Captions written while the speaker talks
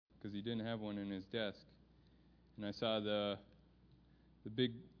because he didn't have one in his desk. And I saw the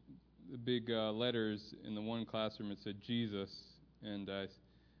big letters in the one classroom. It said Jesus, and I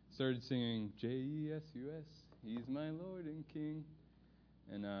started singing Jesus, He's my Lord and King.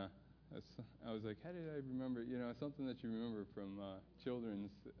 And I was like, how did I remember? Something that you remember from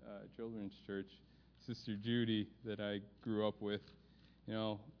children's church, Sister Judy that I grew up with.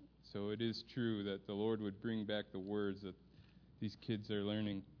 So it is true that the Lord would bring back the words that these kids are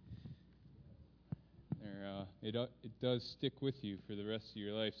learning. It does stick with you for the rest of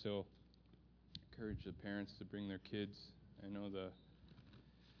your life. So encourage the parents to bring their kids. I know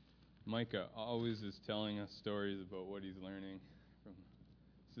Micah always is telling us stories about what he's learning from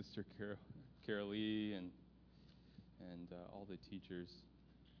Sister Carol Lee and all the teachers.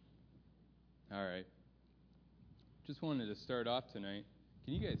 All right. Just wanted to start off tonight.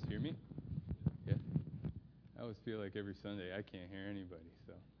 Can you guys hear me? Yeah. I always feel like every Sunday I can't hear anybody.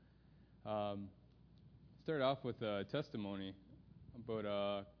 So start off with a testimony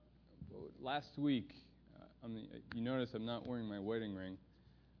about last week. You notice I'm not wearing my wedding ring.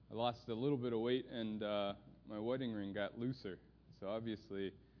 I lost a little bit of weight, and my wedding ring got looser. So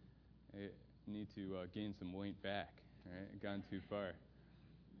obviously, I need to gain some weight back. Right? I've gone too far.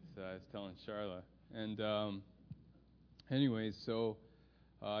 So I was telling Charla. And anyways, so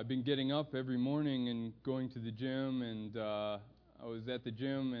I've been getting up every morning and going to the gym, and I was at the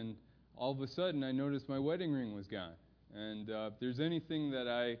gym, and all of a sudden I noticed my wedding ring was gone. And if there's anything that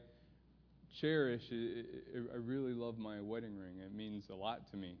I cherish, I really love my wedding ring. It means a lot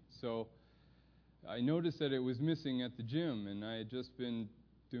to me. So I noticed that it was missing at the gym, and I had just been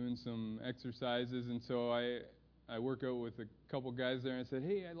doing some exercises, and so I work out with a couple guys there, and I said,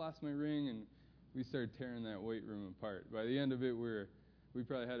 hey, I lost my ring, and we started tearing that weight room apart. By the end of it, we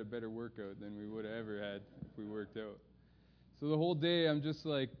probably had a better workout than we would have ever had if we worked out. So the whole day, I'm just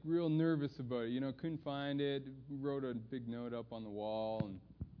like real nervous about it. Couldn't find it. Wrote a big note up on the wall,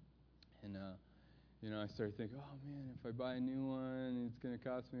 and I started thinking, oh man, if I buy a new one, it's going to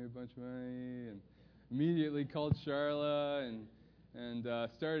cost me a bunch of money. And immediately called Charla and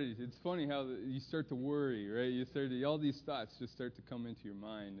started. It's funny how you start to worry, right? All these thoughts just start to come into your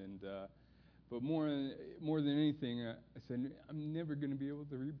mind. But more than anything, I said, I'm never going to be able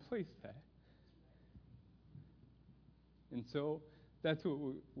to replace that. And so that's what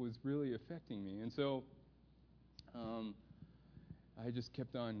was really affecting me. And so I just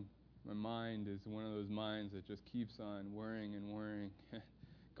kept on. My mind is one of those minds that just keeps on worrying and worrying.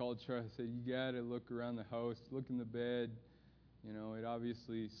 Called Charlie, said, you got to look around the house, look in the bed. It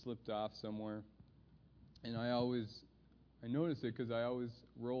obviously slipped off somewhere. And I notice it because I always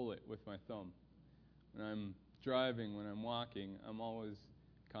roll it with my thumb. When I'm driving, when I'm walking, I'm always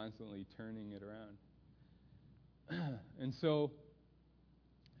constantly turning it around. And so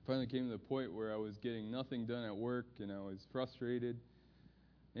I finally came to the point where I was getting nothing done at work, and I was frustrated,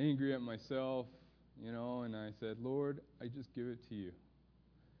 angry at myself, and I said, Lord, I just give it to you.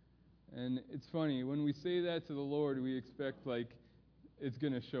 And it's funny, when we say that to the Lord, we expect like it's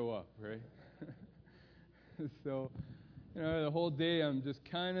going to show up, right? So, the whole day I'm just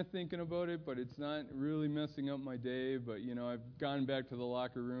kind of thinking about it, but it's not really messing up my day. But, I've gone back to the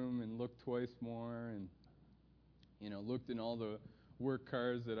locker room and looked twice more and, looked in all the work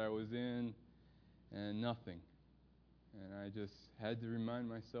cars that I was in, and nothing. And I just had to remind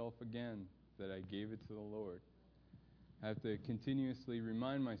myself again that I gave it to the Lord. I have to continuously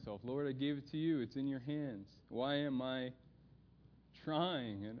remind myself, Lord, I gave it to you. It's in your hands. Why am I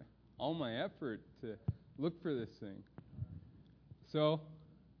trying and all my effort to look for this thing? So,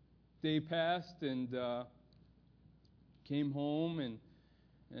 day passed and came home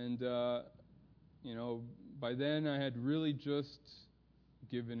and by then I had really just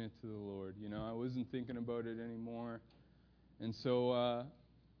given it to the Lord. I wasn't thinking about it anymore. And so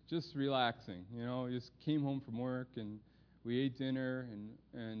just relaxing, just came home from work and we ate dinner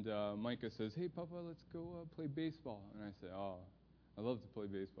and Micah says, hey, Papa, let's go play baseball. And I said, oh, I love to play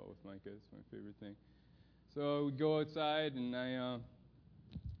baseball with Micah. It's my favorite thing. So we go outside and I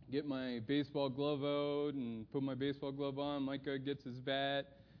get my baseball glove out and put my baseball glove on. Micah gets his bat.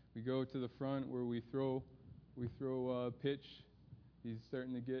 We go to the front where we throw pitch. He's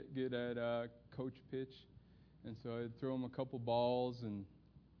starting to get at coach pitch. And so I throw him a couple balls and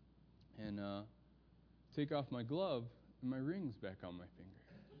take off my glove, and my ring's back on my finger.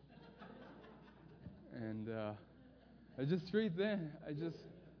 And I just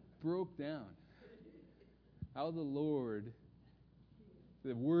broke down. How the Lord,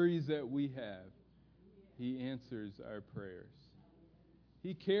 the worries that we have, He answers our prayers.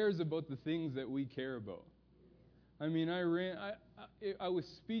 He cares about the things that we care about. I mean, I ran. I was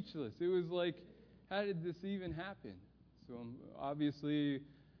speechless. It was like, how did this even happen? So obviously,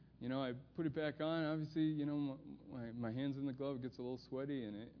 I put it back on. Obviously, my hand's in the glove. It gets a little sweaty,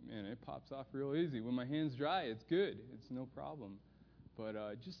 and it pops off real easy. When my hand's dry, it's good. It's no problem. But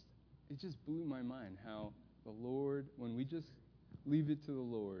it just blew my mind how the Lord, when we just leave it to the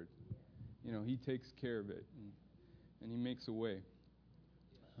Lord, He takes care of it, and He makes a way.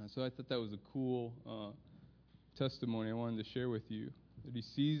 So I thought that was a cool testimony I wanted to share with you, that He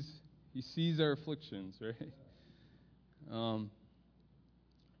sees our afflictions, right?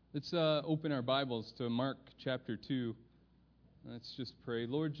 Let's open our Bibles to Mark chapter 2. Let's just pray.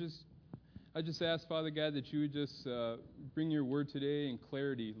 Lord, I just ask, Father God, that you would just bring your word today in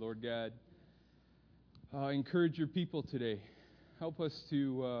clarity, Lord God. Encourage your people today. Help us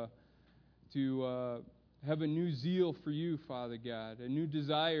to have a new zeal for you, Father God, a new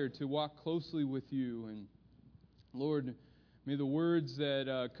desire to walk closely with you. And Lord, may the words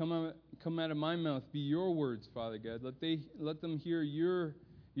that come out of my mouth be your words, Father God. Let them hear your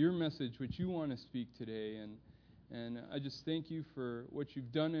message, which you want to speak today. And I just thank you for what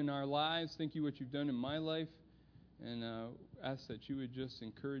you've done in our lives. Thank you what you've done in my life. And ask that you would just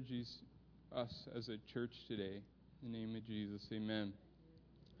encourage us as a church today. In the name of Jesus, amen.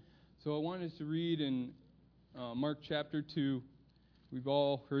 So I wanted to read in Mark chapter 2. We've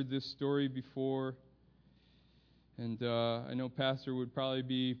all heard this story before. And I know Pastor would probably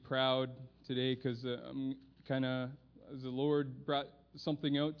be proud today because I'm kind of, as the Lord brought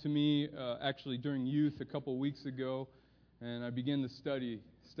something out to me actually during youth a couple weeks ago, and I began to study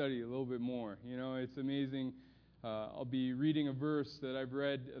a little bit more. It's amazing. I'll be reading a verse that I've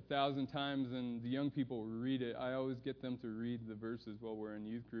read 1,000 times, and the young people will read it. I always get them to read the verses while we're in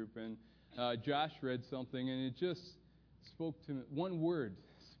youth group. And Josh read something, and it just spoke to me. One word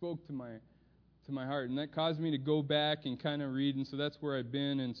spoke to my heart, and that caused me to go back and kind of read. And so that's where I've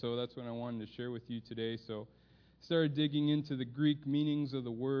been, and so that's what I wanted to share with you today. So started digging into the Greek meanings of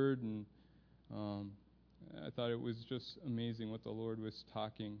the word, and I thought it was just amazing what the Lord was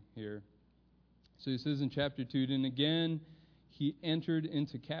talking here. So he says in chapter 2, "And again he entered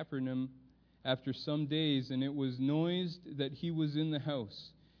into Capernaum after some days, and it was noised that he was in the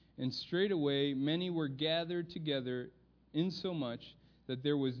house. And straightway many were gathered together, insomuch that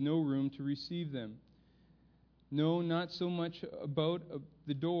there was no room to receive them. No, not so much about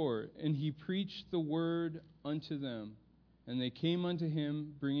the door. And he preached the word unto them. And they came unto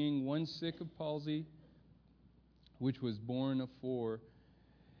him, bringing one sick of palsy, which was borne of 4.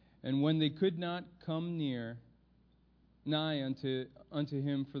 And when they could not come nigh unto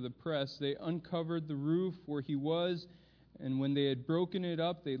him for the press, they uncovered the roof where he was. And when they had broken it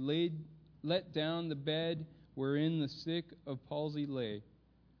up, they let down the bed wherein the sick of palsy lay.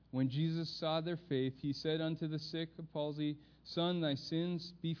 When Jesus saw their faith, he said unto the sick of palsy, Son, thy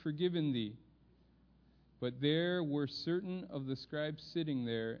sins be forgiven thee. But there were certain of the scribes sitting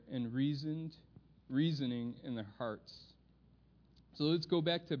there and reasoning in their hearts." So let's go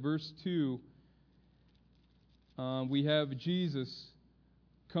back to verse 2. We have Jesus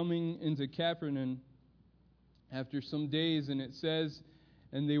coming into Capernaum after some days, and it says,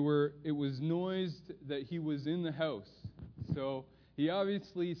 it was noised that he was in the house. So he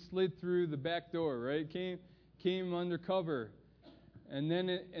obviously slid through the back door, right? Came undercover. And then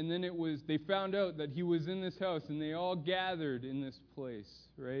they found out that he was in this house, and they all gathered in this place,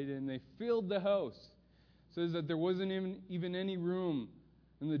 right? And they filled the house. It says that there wasn't even any room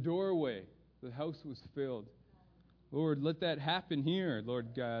in the doorway. The house was filled. Lord, let that happen here,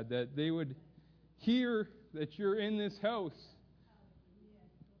 Lord God, that they would hear that you're in this house,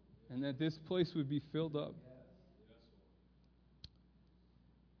 and that this place would be filled up.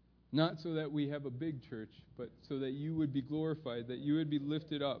 Not so that we have a big church, but so that you would be glorified, that you would be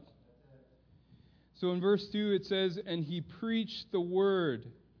lifted up. So in verse 2 it says, "And he preached the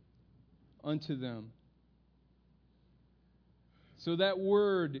word unto them." So that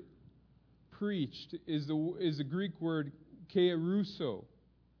word preached is the Greek word kerusso.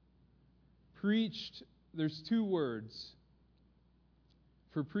 Preached, there's 2 words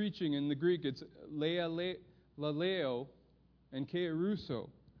for preaching in the Greek. It's laleo and kerusso.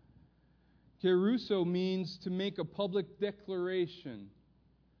 Kerusso means to make a public declaration,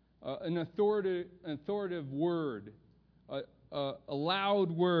 an authoritative word, a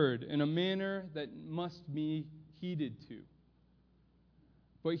loud word in a manner that must be heeded to.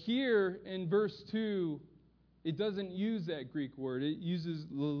 But here in verse 2, it doesn't use that Greek word. It uses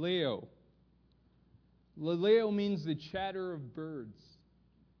laleo. Laleo means the chatter of birds.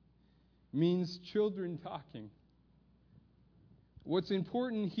 It means children talking. What's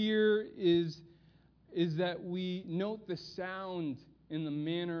important here is is that we note the sound in the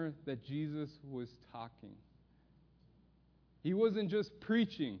manner that Jesus was talking. He wasn't just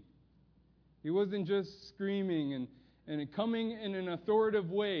preaching. He wasn't just screaming and coming in an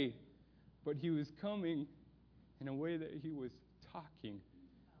authoritative way, but he was coming in a way that he was talking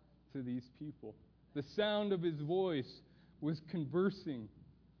to these people. The sound of his voice was conversing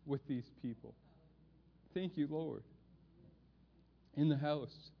with these people. Thank you, Lord. In the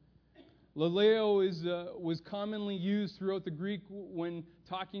house. Laleo was commonly used throughout the Greek when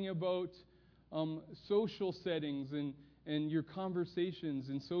talking about social settings and your conversations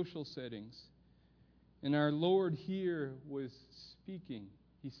in social settings. And our Lord here was speaking.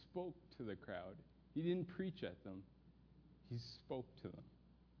 He spoke to the crowd. He didn't preach at them. He spoke to them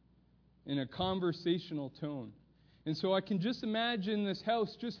in a conversational tone. And so I can just imagine this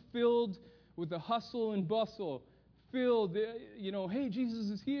house just filled with the hustle and bustle. Filled, hey, Jesus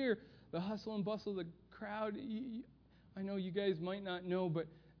is here. The hustle and bustle, the crowd. I know you guys might not know, but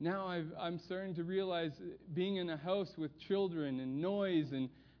now I'm starting to realize being in a house with children and noise and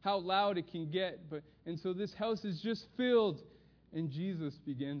how loud it can get. And so this house is just filled, and Jesus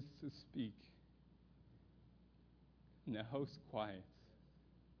begins to speak. And the house quiets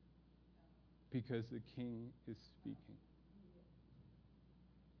because the King is speaking.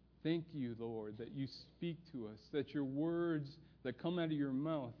 Thank you, Lord, that you speak to us, that your words that come out of your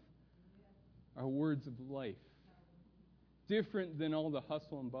mouth are words of life. Different than all the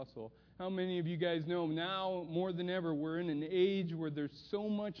hustle and bustle. How many of you guys know now, more than ever, we're in an age where there's so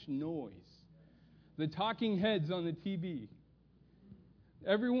much noise? The talking heads on the TV.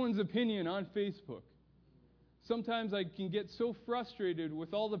 Everyone's opinion on Facebook. Sometimes I can get so frustrated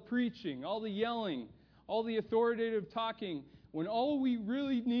with all the preaching, all the yelling, all the authoritative talking, when all we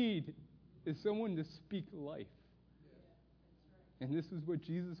really need is someone to speak life. And this is what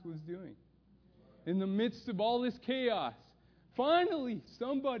Jesus was doing. In the midst of all this chaos, finally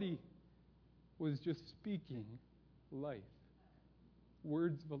somebody was just speaking life.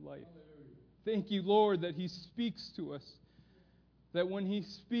 Words of life. Thank you, Lord, that He speaks to us. That when He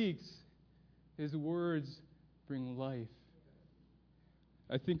speaks, His words bring life.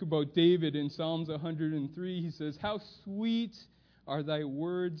 I think about David in Psalms 103. He says, "How sweet are thy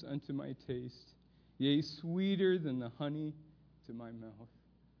words unto my taste, yea, sweeter than the honey to my mouth."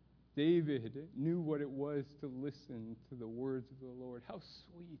 David knew what it was to listen to the words of the Lord. How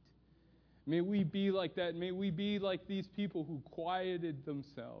sweet. May we be like that. May we be like these people who quieted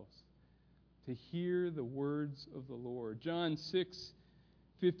themselves to hear the words of the Lord. John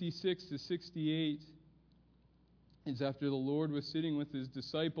 6:56-68 is after the Lord was sitting with His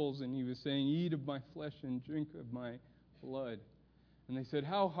disciples and He was saying, "Eat of my flesh and drink of my blood." And they said,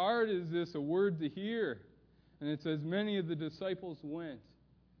 "How hard is this a word to hear?" And it says, many of the disciples went.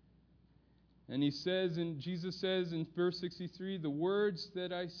 And Jesus says in verse 63, "The words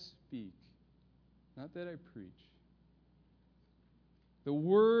that I speak, not that I preach, the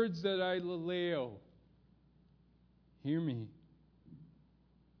words that I laleo, hear me,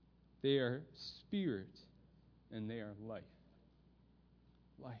 they are spirit and they are life."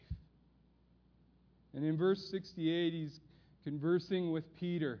 Life. And in verse 68, He's conversing with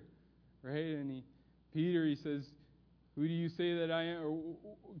Peter, right? And Peter says, "Who do you say that I am?" Or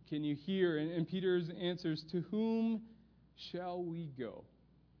can you hear? And Peter answers, "To whom shall we go?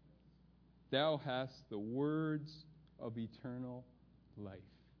 Thou hast the words of eternal life."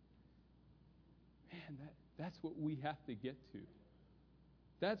 Man, that's what we have to get to.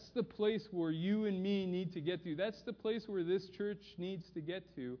 That's the place where you and me need to get to. That's the place where this church needs to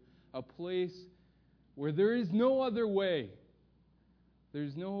get to. A place where there is no other way.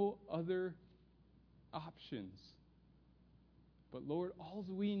 There's no other options. But Lord, all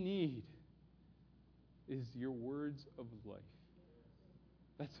we need is your words of life.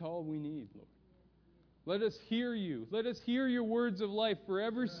 That's all we need, Lord. Let us hear you. Let us hear your words of life for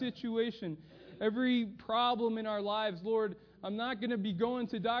every situation, every problem in our lives. Lord, I'm not going to be going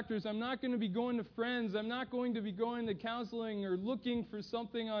to doctors. I'm not going to be going to friends. I'm not going to be going to counseling or looking for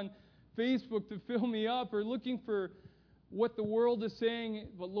something on Facebook to fill me up or looking for what the world is saying.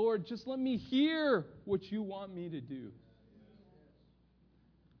 But Lord, just let me hear what you want me to do.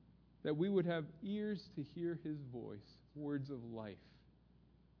 That we would have ears to hear His voice, words of life.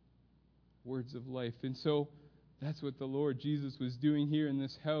 Words of life. And so that's what the Lord Jesus was doing here in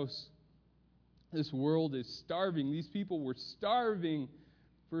this house. This world is starving. These people were starving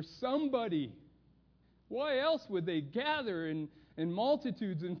for somebody. Why else would they gather in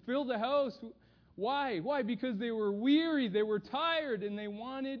multitudes and fill the house? Why? Why? Because they were weary, they were tired, and they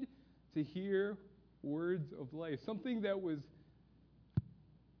wanted to hear words of life. Something that was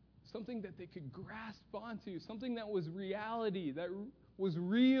something that they could grasp onto, something that was reality, that was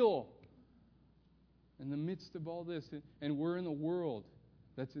real in the midst of all this. And we're in a world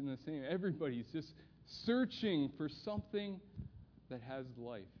that's in the same. Everybody's just searching for something that has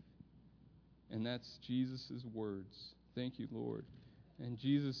life. And that's Jesus' words. Thank you, Lord. And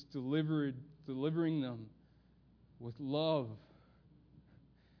Jesus delivering them with love,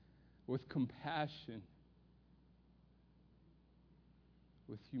 with compassion,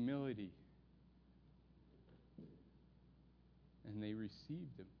 with humility. And they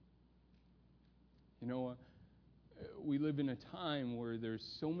received him. You know, we live in a time where there's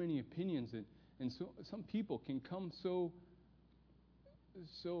so many opinions, and so some people can come so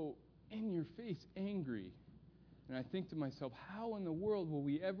in your face angry. And I think to myself, how in the world will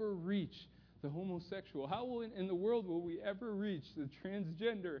we ever reach the homosexual? How in the world will we ever reach the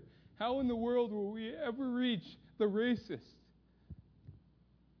transgender? How in the world will we ever reach the racist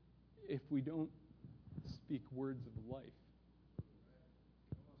if we don't speak words of life?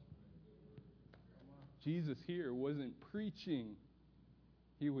 Jesus here wasn't preaching.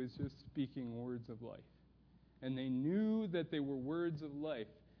 He was just speaking words of life. And they knew that they were words of life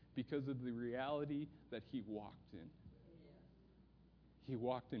because of the reality that he walked in. He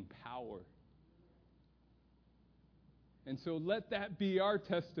walked in power. And so let that be our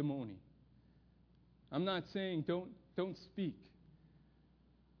testimony. I'm not saying don't speak.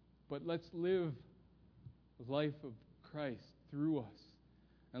 But let's live the life of Christ through us.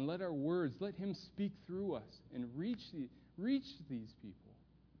 And let our words, let him speak through us and reach these people.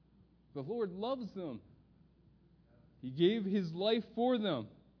 The Lord loves them. He gave his life for them.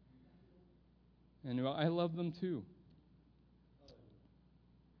 And I love them too.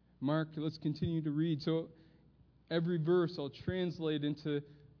 Mark, let's continue to read. So every verse I'll translate into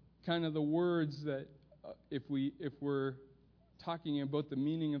kind of the words that if we're talking about the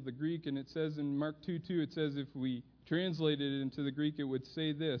meaning of the Greek, and it says in Mark 2:2, it says if we translated it into the Greek, it would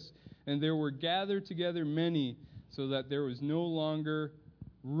say this: and there were gathered together many, so that there was no longer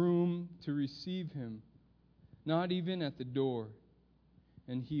room to receive him, not even at the door.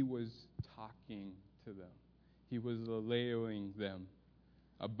 And he was talking to them. He was allaying them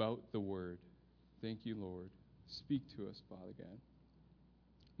about the word. Thank you, Lord. Speak to us, Father God.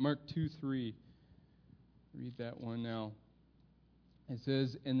 Mark 2:3. Read that one now. It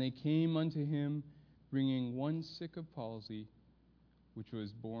says, and they came unto him, bringing one sick of palsy, which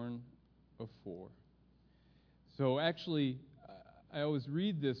was born of 4. So actually, I always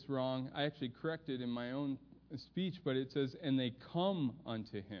read this wrong. I actually corrected in my own speech, but it says, and they come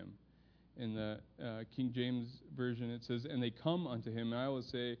unto him. In the King James Version, it says, and they come unto him. And I always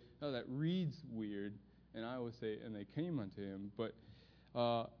say, oh, that reads weird. And I always say, and they came unto him. But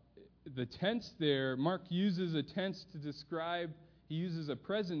the tense there, Mark uses a tense to describe, he uses a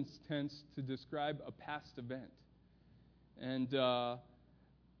present tense to describe a past event. And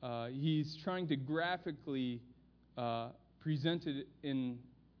he's trying to graphically present it in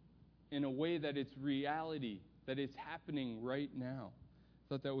a way that it's reality, that it's happening right now.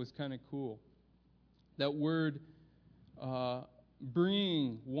 I thought that was kind of cool. That word,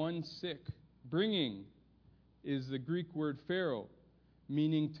 bringing one sick, bringing is the Greek word pharaoh,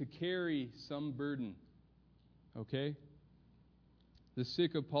 meaning to carry some burden. Okay? The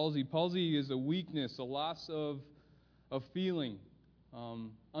sick of palsy. Palsy is a weakness, a loss of feeling,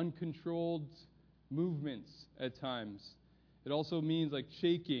 uncontrolled movements at times. It also means like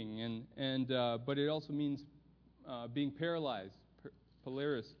shaking, but it also means being paralyzed.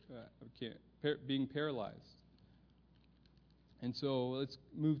 Being paralyzed. And so let's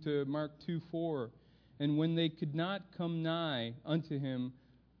move to Mark 2:4. And when they could not come nigh unto him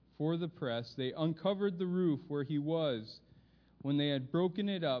for the press, they uncovered the roof where he was. When they had broken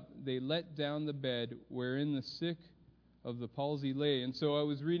it up, they let down the bed wherein the sick of the palsy lay. And so I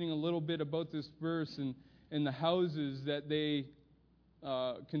was reading a little bit about this verse and the houses that they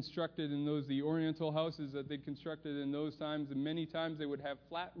constructed in those, the oriental houses that they constructed in those times, and many times they would have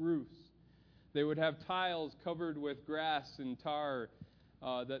flat roofs. They would have tiles covered with grass and tar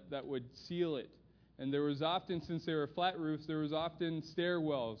that would seal it. And there was often, since they were flat roofs, there was often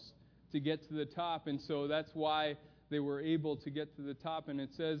stairwells to get to the top, and so that's why they were able to get to the top. And it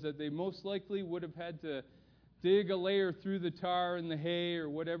says that they most likely would have had to dig a layer through the tar and the hay or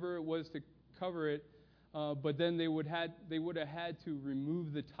whatever it was to cover it. But then they would have had to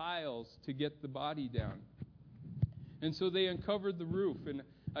remove the tiles to get the body down. And so they uncovered the roof. And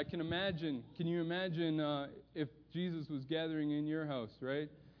I can you imagine if Jesus was gathering in your house, right?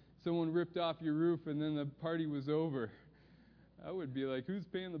 Someone ripped off your roof and then the party was over. I would be like, who's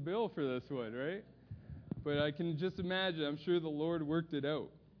paying the bill for this one, right? But I can just imagine, I'm sure the Lord worked it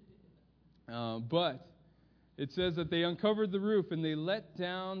out. But it says that they uncovered the roof and they let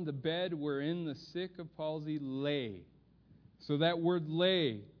down the bed wherein the sick of palsy lay. So that word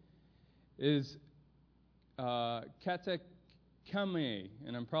lay is katekame,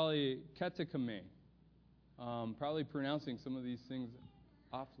 and I'm probably katekame. Probably pronouncing some of these things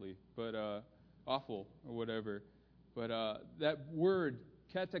awful or whatever. But that word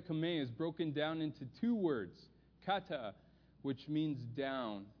katekame is broken down into two words: kata, which means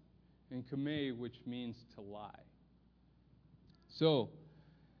down, and kame, which means to lie. So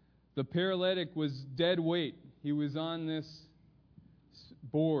the paralytic was dead weight. He was on this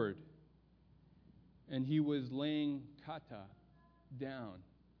board, and he was laying kata, down,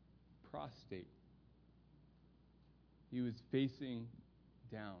 prostrate. He was facing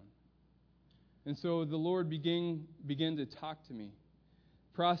down. And so the Lord began to talk to me.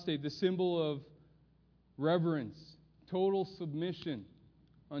 Prostrate, the symbol of reverence, total submission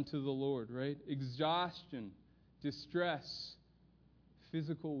unto the Lord, right? Exhaustion, distress,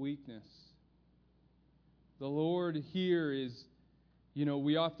 physical weakness. The Lord here is,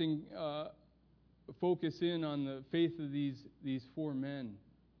 we often focus in on the faith of these four men.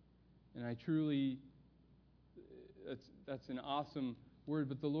 And I truly, that's an awesome word.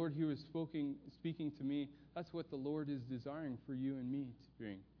 But the Lord here is speaking to me. That's what the Lord is desiring for you and me to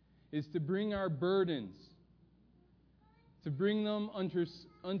bring, is to bring our burdens, to bring them unto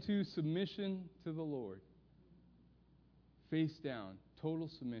submission to the Lord. Face down, total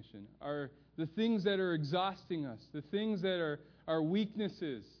submission. The things that are exhausting us, the things that are our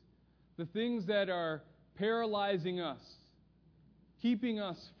weaknesses, the things that are paralyzing us, keeping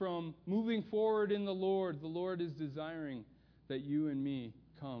us from moving forward in the Lord is desiring that you and me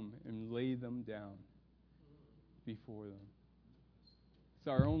come and lay them down before them. It's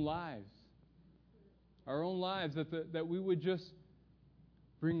our own lives. Our own lives, that we would just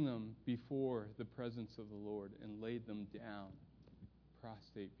bring them before the presence of the Lord and lay them down,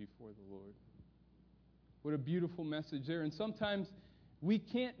 prostrate before the Lord. What a beautiful message there. And sometimes we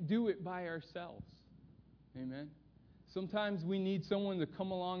can't do it by ourselves. Amen? Sometimes we need someone to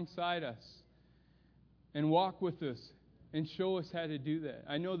come alongside us and walk with us and show us how to do that.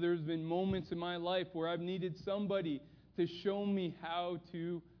 I know there's been moments in my life where I've needed somebody to show me how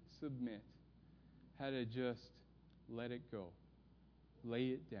to submit, how to just let it go, lay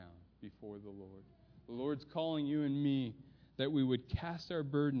it down before the Lord. The Lord's calling you and me that we would cast our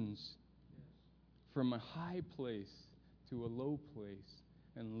burdens from a high place to a low place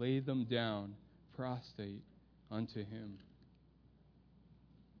and lay them down, prostrate unto Him.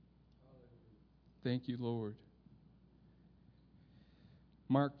 Thank you, Lord.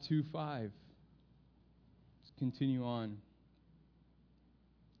 Mark 2:5. Let's continue on.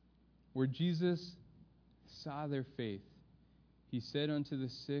 Where Jesus saw their faith, He said unto the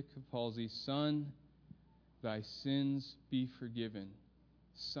sick of palsy, Son, thy sins be forgiven.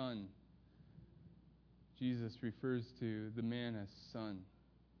 Son. Jesus refers to the man as son.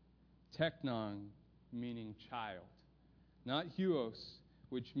 Teknon, meaning child. Not huios,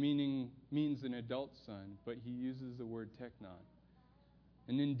 which means an adult son, but he uses the word teknon.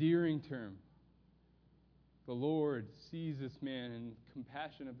 An endearing term. The Lord sees this man in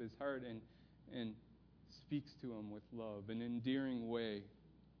compassion of his heart and speaks to him with love, an endearing way.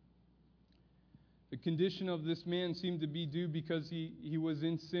 The condition of this man seemed to be due because he was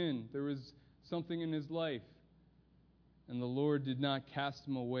in sin. There was something in his life, and the Lord did not cast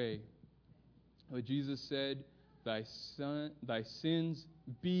him away. But Jesus said, thy sins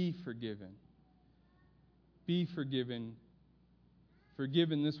be forgiven. Be forgiven.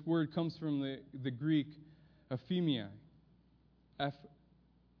 Forgiven, this word comes from the Greek ephemia.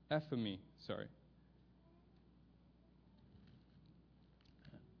 Ephemy, sorry.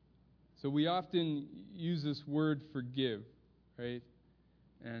 So we often use this word forgive, right?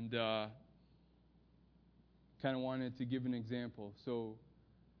 And kind of wanted to give an example. So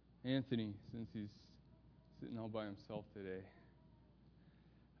Anthony, since he's sitting all by himself today,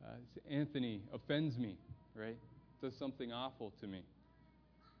 Anthony offends me, right? Does something awful to me.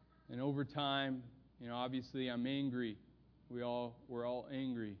 And over time, obviously I'm angry. We're all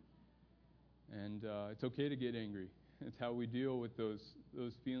angry. And it's okay to get angry. It's how we deal with those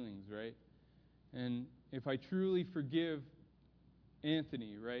feelings, right? And if I truly forgive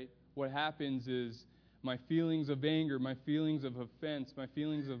Anthony, right, what happens is my feelings of anger, my feelings of offense, my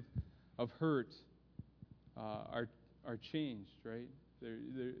feelings of hurt are changed, right?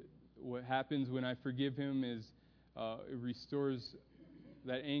 What happens when I forgive him is it restores,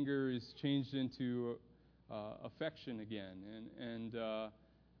 that anger is changed into affection again,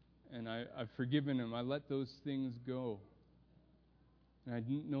 and I've forgiven him. I let those things go, and I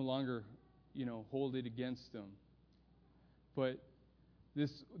no longer hold it against them. But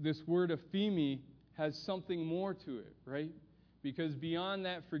this word ephemi has something more to it, right? Because beyond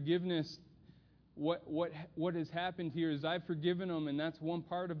that forgiveness, what has happened here is I've forgiven them, and that's one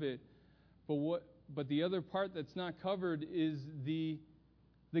part of it. But the other part that's not covered is the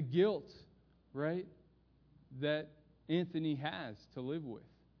guilt, right? That Anthony has to live with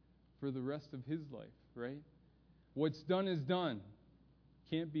for the rest of his life, right? What's done is done.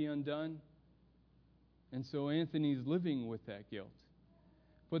 Can't be undone. And so Anthony's living with that guilt.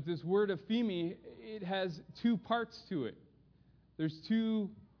 But this word ephemi, it has two parts to it. There's two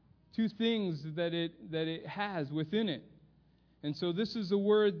things that it has within it. And so this is the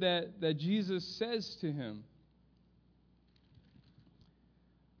word that Jesus says to him.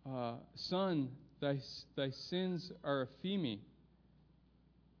 Son, thy sins are ephemi.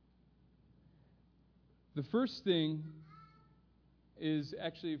 The first thing is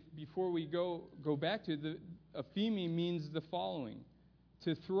actually, before we go back to the ephemi means the following: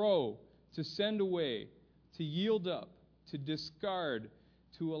 to throw, to send away, to yield up, to discard,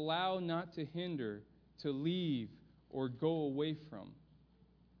 to allow, not to hinder, to leave, or go away from.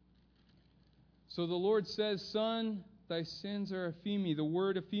 So the Lord says, Son, thy sins are ephemi. The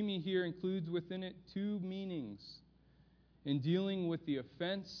word ephemi here includes within it two meanings in dealing with the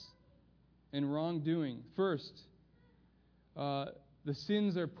offense and wrongdoing. First, the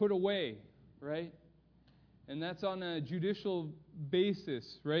sins are put away, right? And that's on a judicial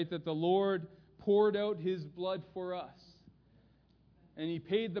basis, right? That the Lord poured out His blood for us. And He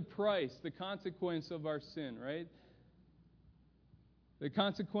paid the price, the consequence of our sin, right? The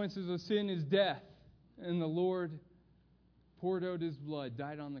consequences of sin is death. And the Lord poured out His blood,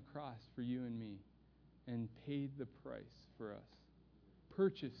 died on the cross for you and me, and paid the price for us.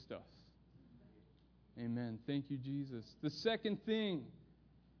 Purchased us. Amen. Thank you, Jesus. The second thing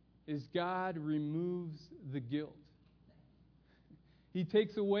is God removes the guilt. He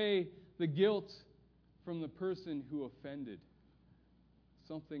takes away the guilt from the person who offended.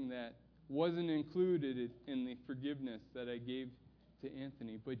 Something that wasn't included in the forgiveness that I gave to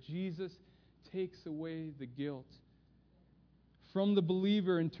Anthony. But Jesus takes away the guilt from the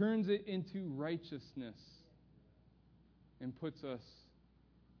believer and turns it into righteousness and puts us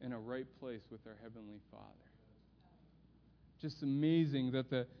in a right place with our Heavenly Father. Just amazing that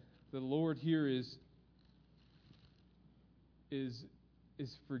the Lord here is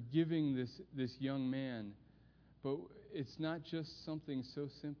forgiving this young man. But it's not just something so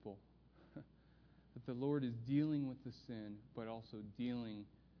simple. That the Lord is dealing with the sin, but also dealing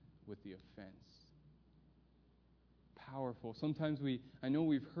with the offense. Powerful. Sometimes I know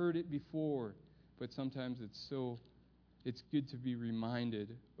we've heard it before, but sometimes it's good to be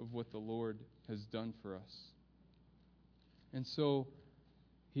reminded of what the Lord has done for us. And so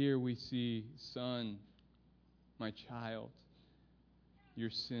here we see, Son, my child, your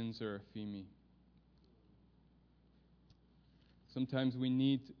sins are ephemi. Sometimes we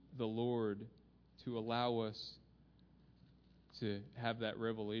need the Lord to allow us to have that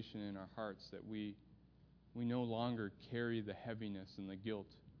revelation in our hearts that we no longer carry the heaviness and the guilt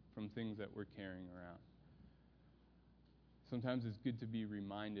from things that we're carrying around. Sometimes it's good to be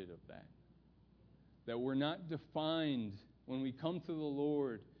reminded of that. That we're not defined when we come to the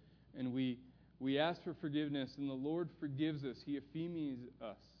Lord and we ask for forgiveness and the Lord forgives us. He ephemes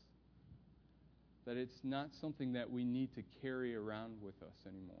us. That it's not something that we need to carry around with us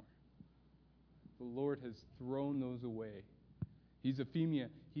anymore. The Lord has thrown those away. He's ephemia.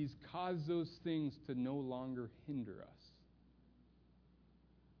 He's caused those things to no longer hinder us.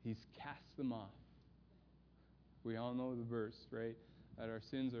 He's cast them off. We all know the verse, right? That our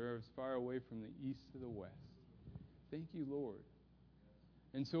sins are as far away from the east to the west. Thank you, Lord.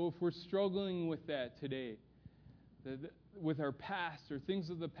 And so if we're struggling with that today, with our past or things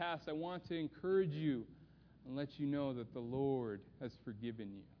of the past, I want to encourage you and let you know that the Lord has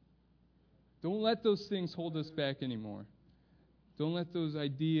forgiven you. Don't let those things hold us back anymore. Don't let those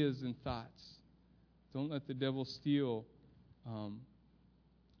ideas and thoughts. Don't let the devil steal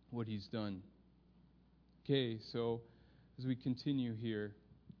what he's done. Okay, so as we continue here,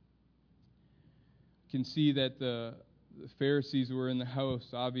 you can see that the Pharisees were in the house,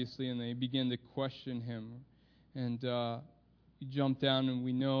 obviously, and they began to question him. And we jump down and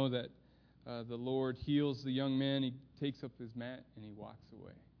we know that the Lord heals the young man. He takes up his mat and he walks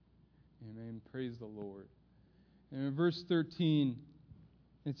away. Amen. Praise the Lord. And in verse 13,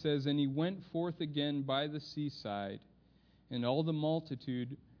 it says, And he went forth again by the seaside, and all the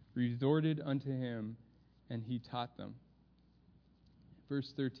multitude resorted unto him, and he taught them.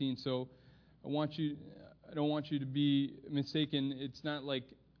 Verse 13. So I don't want you to be mistaken. It's not like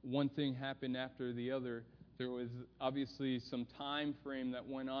one thing happened after the other. There was obviously some time frame that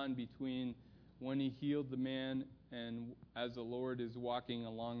went on between when he healed the man and as the Lord is walking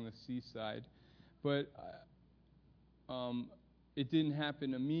along the seaside. But it didn't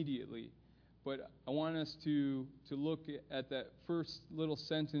happen immediately. But I want us to look at that first little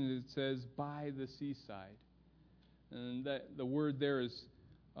sentence. It says, by the seaside. And that the word there is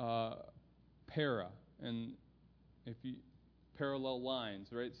para. And if you parallel lines,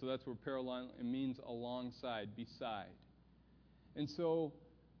 right? So that's where parallel, it means alongside, beside. And so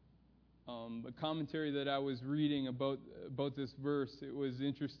a commentary that I was reading about this verse, it was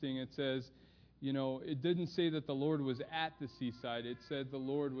interesting. It says, it didn't say that the Lord was at the seaside. It said the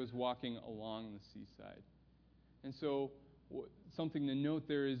Lord was walking along the seaside. And so something to note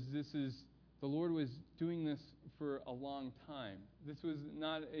there is the Lord was doing this for a long time. This was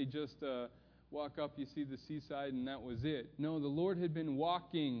not just a walk up, you see the seaside, and that was it. No, the Lord had been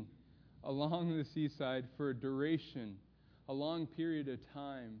walking along the seaside for a duration, a long period of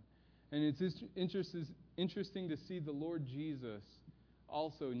time. And it's interesting to see the Lord Jesus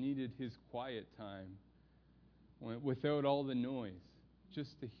also needed his quiet time without all the noise,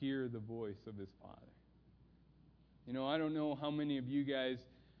 just to hear the voice of his Father. I don't know how many of you guys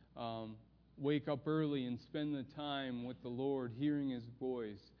wake up early and spend the time with the Lord, hearing his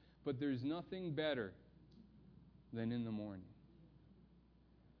voice, but there's nothing better than in the morning.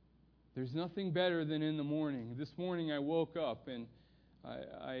 There's nothing better than in the morning. This morning I woke up and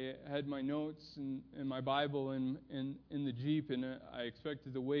I had my notes and my Bible in the Jeep, and I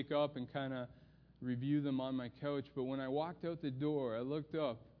expected to wake up and kind of review them on my couch. But when I walked out the door, I looked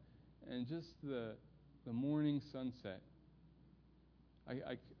up, and just the morning sunset.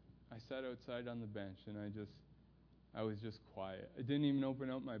 I sat outside on the bench, and I was just quiet. I didn't even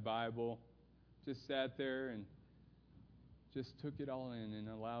open up my Bible. Just sat there and just took it all in and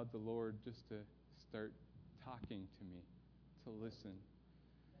allowed the Lord just to start talking to me, to listen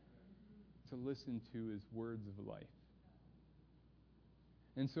to his words of life.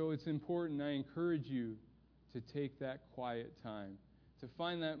 And so it's important, I encourage you to take that quiet time, to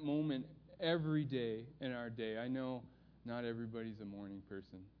find that moment every day in our day. I know not everybody's a morning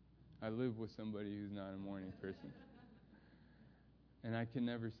person. I live with somebody who's not a morning person. And I can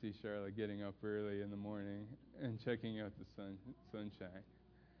never see Charlotte getting up early in the morning and checking out the sunshine.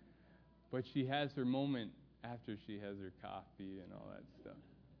 But she has her moment after she has her coffee and all that stuff.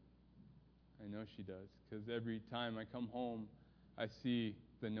 I know she does, because every time I come home, I see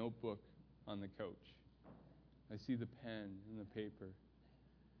the notebook on the couch. I see the pen and the paper.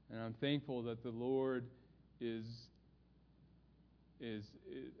 And I'm thankful that the Lord is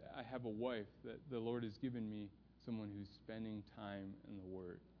I have a wife, that the Lord has given me someone who's spending time in the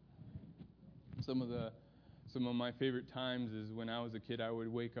Word. Some of my favorite times is when I was a kid, I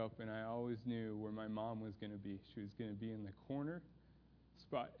would wake up and I always knew where my mom was going to be. She was going to be in the corner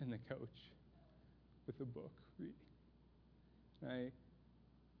spot in the couch with a book reading.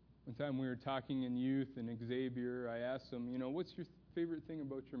 One time we were talking in youth, and Xavier, I asked him, what's your favorite thing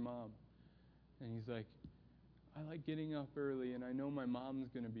about your mom? And he's like, I like getting up early, and I know my mom's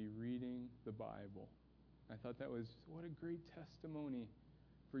going to be reading the Bible. I thought that was, what a great testimony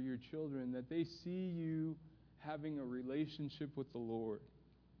for your children, that they see you having a relationship with the Lord.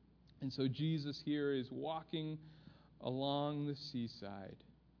 And so Jesus here is walking along the seaside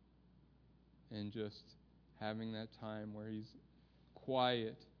and just having that time where he's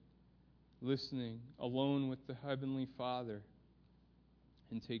quiet, listening, alone with the Heavenly Father,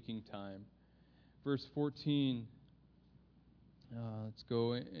 and taking time. Verse 14, let's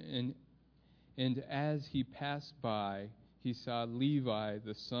go. And as he passed by, he saw Levi,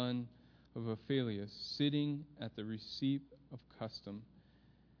 the son of Alphaeus, sitting at the receipt of custom,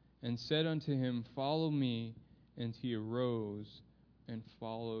 and said unto him, Follow me. And he arose and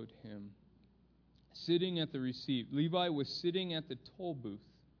followed him. Sitting at the receipt. Levi was sitting at the toll booth.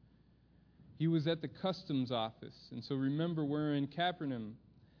 He was at the customs office. And so remember, we're in Capernaum,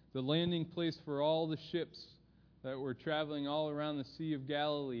 the landing place for all the ships that were traveling all around the Sea of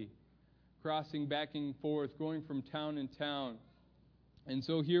Galilee, crossing back and forth, going from town in town. And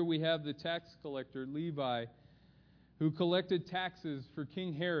so here we have the tax collector, Levi, who collected taxes for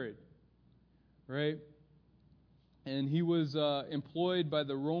King Herod, right? And he was employed by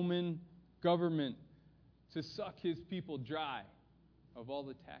the Roman government to suck his people dry of all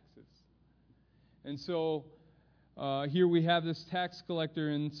the taxes. And so here we have this tax collector,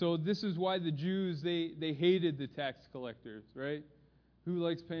 and so this is why the Jews, they hated the tax collectors, right? Who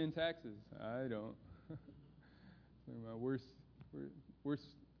likes paying taxes? I don't. My worst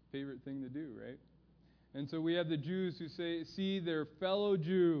favorite thing to do, right? And so we have the Jews who see their fellow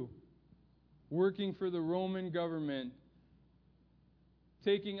Jew working for the Roman government,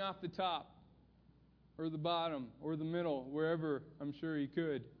 taking off the top or the bottom or the middle, wherever I'm sure he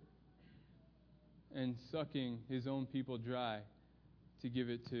could, and sucking his own people dry to give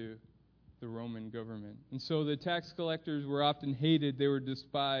it to the Roman government. And so the tax collectors were often hated. They were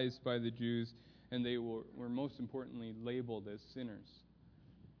despised by the Jews, and they were most importantly labeled as sinners.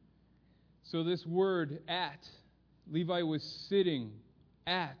 So this word, at, Levi was sitting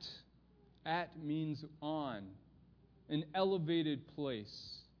at. At means on, an elevated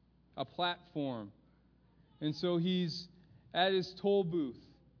place, a platform. And so he's at his toll booth,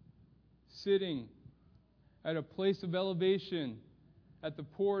 sitting at a place of elevation at the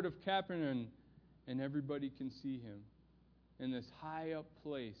port of Capernaum, and everybody can see him in this high up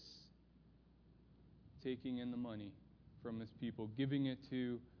place, taking in the money from his people, giving it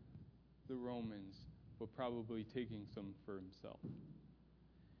to the Romans, but probably taking some for himself.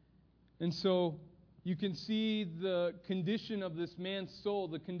 And so you can see the condition of this man's soul,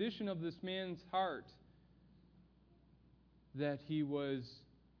 the condition of this man's heart, that he was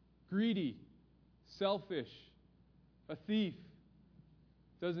greedy, selfish, a thief.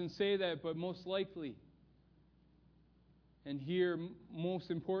 Doesn't say that, but most likely. And here,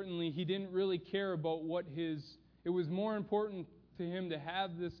 most importantly, he didn't really care about it was more important to him to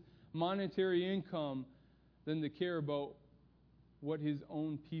have this monetary income than to care about what his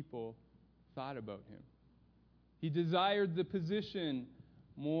own people thought about him. He desired the position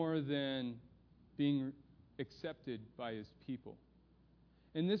more than being accepted by his people.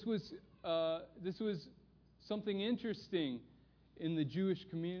 And this was something interesting in the Jewish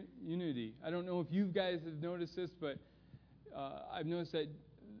community. I don't know if you guys have noticed this, but I've noticed that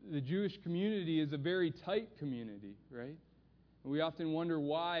the Jewish community is a very tight community, right? And we often wonder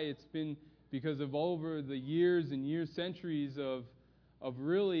why. It's been because of over the years and years, centuries of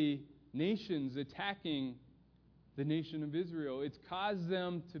really nations attacking the nation of Israel. It's caused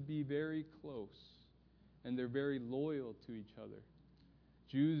them to be very close, and they're very loyal to each other.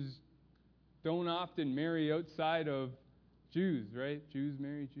 Jews don't often marry outside of Jews, right? Jews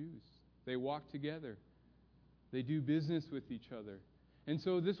marry Jews. They walk together. They do business with each other. And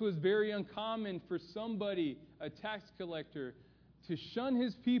so this was very uncommon for somebody, a tax collector, to shun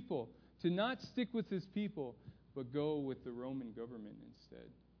his people, to not stick with his people, but go with the Roman government instead.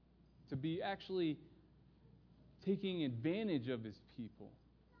 To be actually taking advantage of his people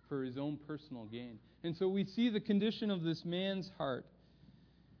for his own personal gain. And so we see the condition of this man's heart.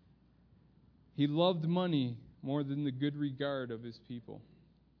 He loved money more than the good regard of his people.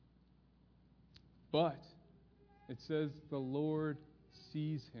 But it says the Lord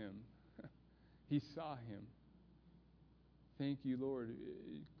sees him. He saw him. Thank you, Lord.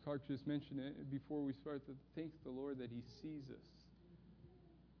 Clark just mentioned it before we started. Thanks the Lord that he sees us.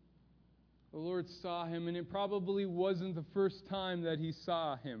 The Lord saw him, and it probably wasn't the first time that he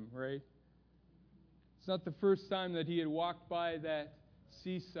saw him, right? It's not the first time that he had walked by that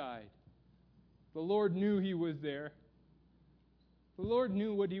seaside. The Lord knew he was there. The Lord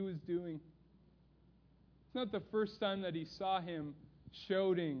knew what he was doing. It's not the first time that he saw him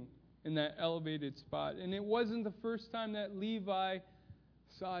shouting in that elevated spot. And it wasn't the first time that Levi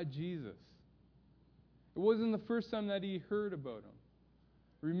saw Jesus. It wasn't the first time that he heard about him.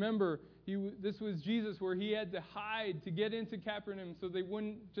 Remember, this was Jesus where he had to hide to get into Capernaum so they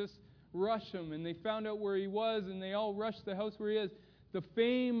wouldn't just rush him. And they found out where he was, and they all rushed the house where he is. The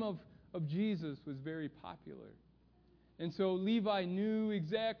fame of Jesus was very popular. And so Levi knew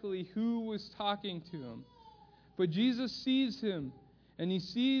exactly who was talking to him. But Jesus sees him, and he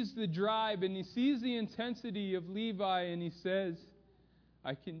sees the drive, and he sees the intensity of Levi, and he says,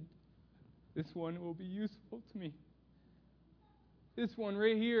 this one will be useful to me. This one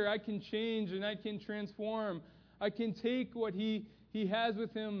right here, I can change and I can transform. I can take what he has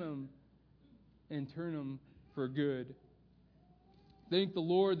with him and turn him for good. Thank the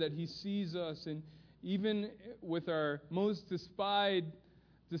Lord that he sees us, and even with our most despised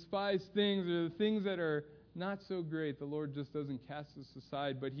things, or the things that are not so great, the Lord just doesn't cast us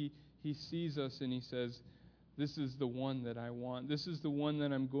aside, but he sees us and he says, this is the one that I want. This is the one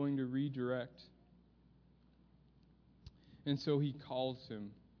that I'm going to redirect. And so he calls him.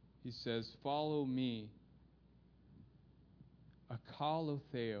 He says, follow me.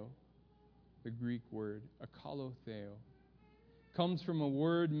 Akalotheo, the Greek word, akalotheo, comes from a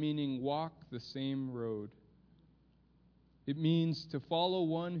word meaning walk the same road. It means to follow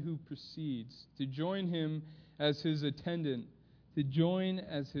one who precedes, to join him as his attendant, to join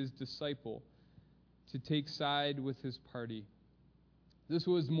as his disciple, to take side with his party. This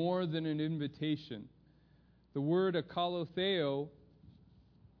was more than an invitation. The word akalotheo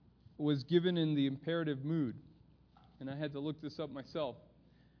was given in the imperative mood. And I had to look this up myself.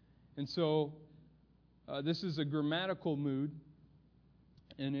 And so this is a grammatical mood,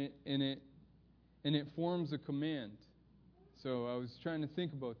 and it forms a command. So I was trying to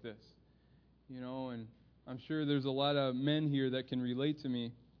think about this, and I'm sure there's a lot of men here that can relate to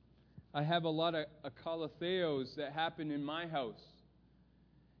me. I have a lot of akalotheos that happen in my house.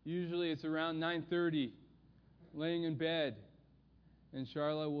 Usually it's around 9:30, laying in bed, and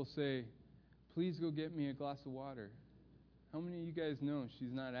Charla will say, "Please go get me a glass of water." How many of you guys know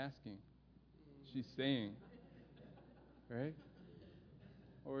she's not asking? She's saying, right?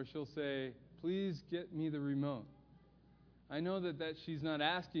 Or she'll say, "Please get me the remote." I know that she's not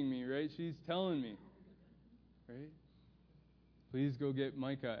asking me, right? She's telling me, right? Please go get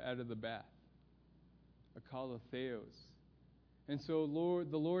Micah out of the bath. Akalotheos. And so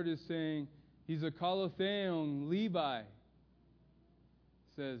the Lord is saying, He's akalotheon Levi.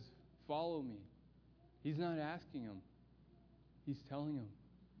 Says, follow me. He's not asking him. He's telling him.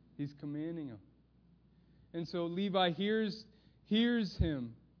 He's commanding him. And so Levi hears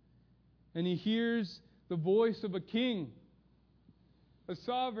him. And he hears the voice of a king, a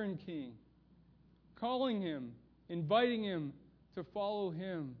sovereign king, calling him, inviting him to follow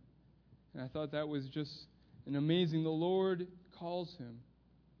him. And I thought that was just an amazing. The Lord calls him.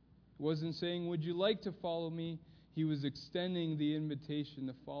 He wasn't saying, "Would you like to follow me?" He was extending the invitation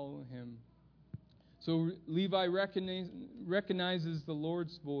to follow him. So Levi recognizes the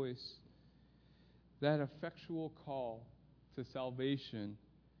Lord's voice, that effectual call to salvation,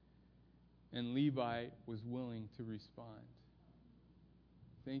 and Levi was willing to respond.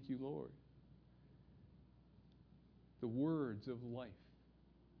 Thank you, Lord. The words of life.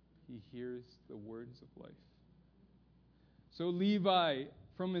 He hears the words of life. So Levi,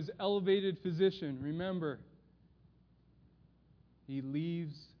 from his elevated position, remember, he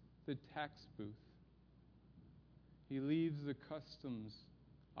leaves the tax booth. He leaves the customs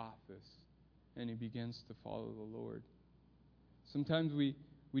office, and he begins to follow the Lord. Sometimes we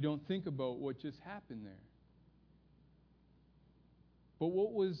don't think about what just happened there. But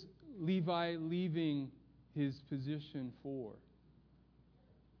what was Levi leaving his position for?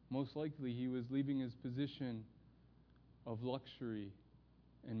 Most likely he was leaving his position of luxury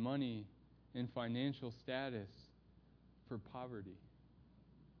and money and financial status for poverty.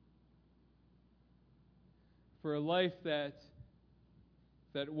 For a life that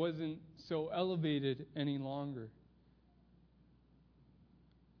wasn't so elevated any longer.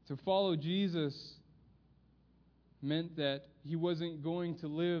 To follow Jesus meant that he wasn't going to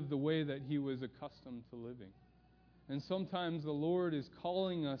live the way that he was accustomed to living. And sometimes the Lord is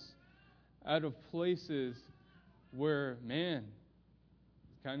calling us out of places where, man,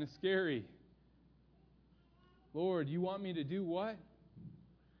 it's kind of scary. Lord, you want me to do what?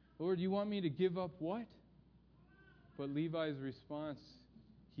 Lord, you want me to give up what? But Levi's response,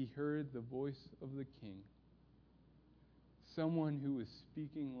 he heard the voice of the king. Someone who was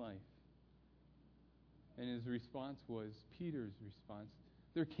speaking life. And his response was Peter's response.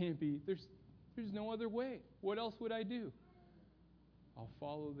 There's no other way. What else would I do? I'll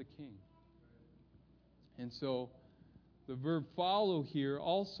follow the king. And so the verb follow here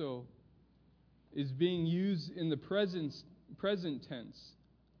also is being used in the present tense.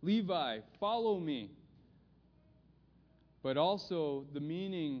 Levi, follow me. But also the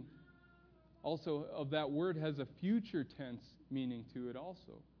meaning also of that word has a future tense meaning to it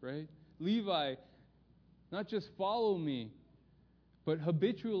also, right? Levi, not just follow me, but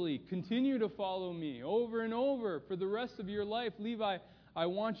habitually continue to follow me over and over for the rest of your life. Levi, I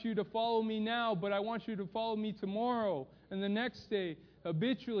want you to follow me now, but I want you to follow me tomorrow and the next day.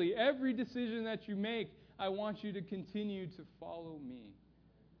 Habitually, every decision that you make, I want you to continue to follow me.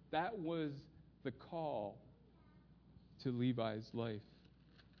 That was the call to Levi's life.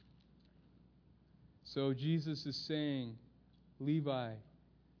 So Jesus is saying, Levi,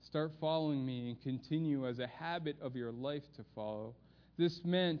 start following me and continue as a habit of your life to follow. This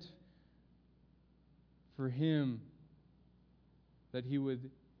meant for him that he would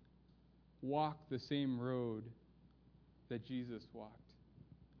walk the same road that Jesus walked,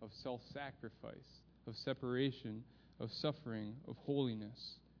 of self-sacrifice, of separation, of suffering, of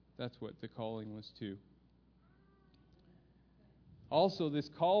holiness. That's what the calling was to. Also, this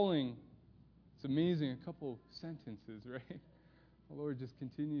calling, it's amazing, a couple sentences, right? The Lord just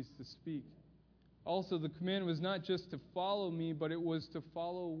continues to speak. Also, the command was not just to follow me, but it was to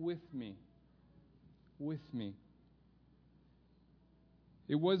follow with me. With me.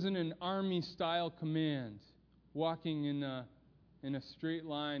 It wasn't an army-style command, walking in a straight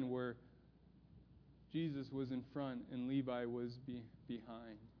line where Jesus was in front and Levi was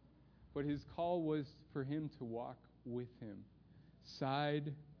behind. But his call was for him to walk with him,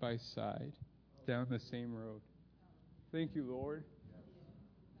 side by side, down the same road. Thank you, Lord.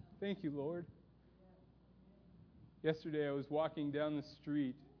 Thank you, Lord. Yesterday I was walking down the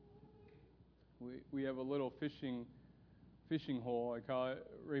street. We have a little fishing hole, I call it,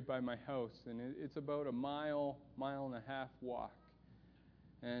 right by my house. And it's about a mile and a half walk.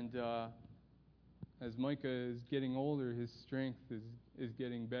 And as Micah is getting older, his strength is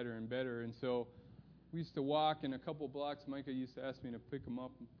getting better and better. And so we used to walk, and a couple blocks, Micah used to ask me to pick him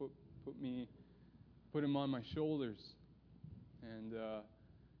up and put him on my shoulders. And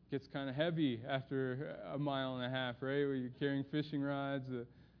gets kind of heavy after a mile and a half, right? Where you're carrying fishing rods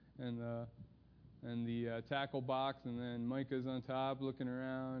and the tackle box, and then Micah's on top looking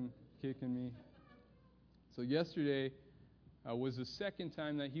around, kicking me. So yesterday was the second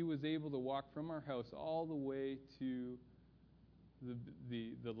time that he was able to walk from our house all the way to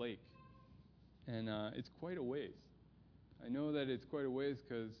the lake. And it's quite a ways. I know that it's quite a ways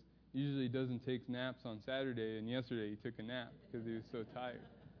because usually he doesn't take naps on Saturday, and yesterday he took a nap because he was so tired.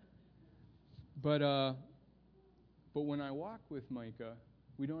 But when I walk with Micah,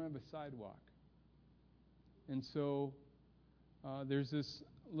 we don't have a sidewalk. And so there's this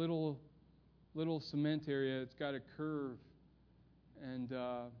little cement area. It's got a curve, and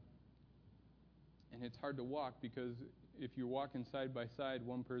it's hard to walk because if you're walking side by side,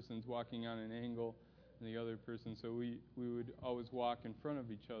 one person's walking on an angle and the other person. So we would always walk in front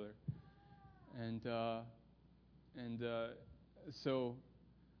of each other. And so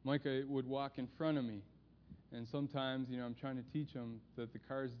Micah would walk in front of me. And sometimes, I'm trying to teach him that the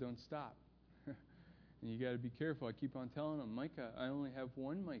cars don't stop. And you got to be careful. I keep on telling him, Micah, I only have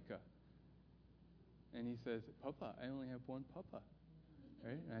one Micah. And he says, Papa, I only have one Papa.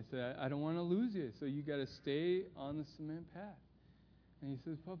 Right? And I said, I don't want to lose you, so you got to stay on the cement path. And he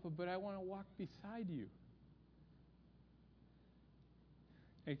says, Papa, but I want to walk beside you.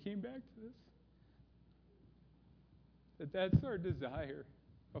 I came back to this. That's our desire.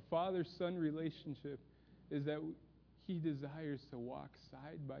 A father-son relationship is that he desires to walk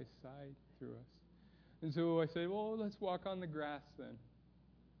side by side through us. And so I said, well, let's walk on the grass then.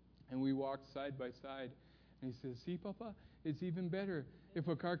 And we walked side by side. And he says, see, Papa, it's even better. If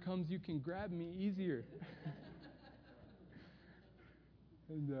a car comes, you can grab me easier.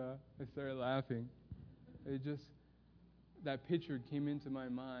 And I started laughing. That picture came into my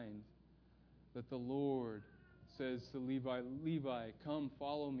mind that the Lord says to Levi, Levi, come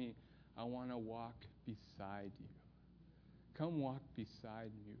follow me. I want to walk beside you. Come walk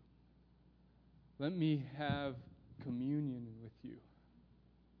beside you. Let me have communion with you.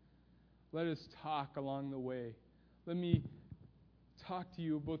 Let us talk along the way. Let me talk to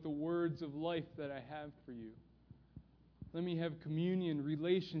you about the words of life that I have for you. Let me have communion,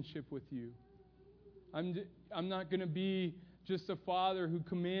 relationship with you. I'm not going to be just a father who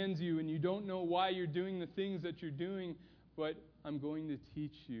commands you and you don't know why you're doing the things that you're doing, but I'm going to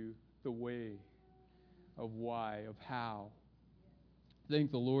teach you the way of why, of how.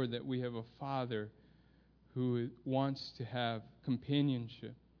 Thank the Lord that we have a Father who wants to have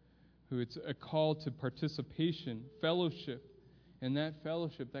companionship, who it's a call to participation, fellowship. And that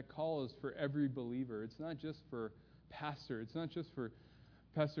fellowship, that call is for every believer. It's not just for pastor. It's not just for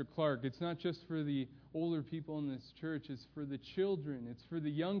Pastor Clark. It's not just for the older people in this church. It's for the children. It's for the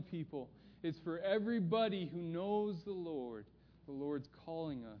young people. It's for everybody who knows the Lord. The Lord's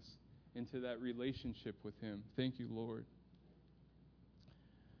calling us into that relationship with Him. Thank you, Lord.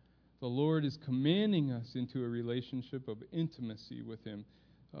 The Lord is commanding us into a relationship of intimacy with Him.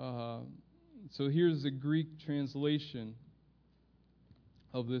 So here's the Greek translation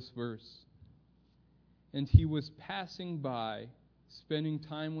of this verse. And he was passing by, spending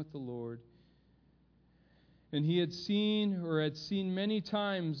time with the Lord. And he had seen many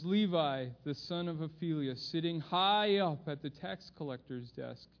times Levi, the son of Alphaeus, sitting high up at the tax collector's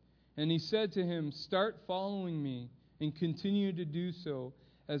desk. And he said to him, start following me, and continue to do so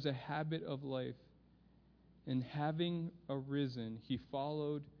as a habit of life. And having arisen, he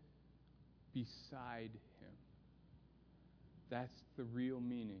followed beside him. That's the real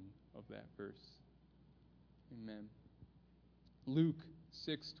meaning of that verse. Amen. Luke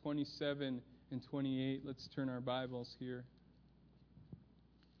 6:27 and 28. Let's turn our Bibles here.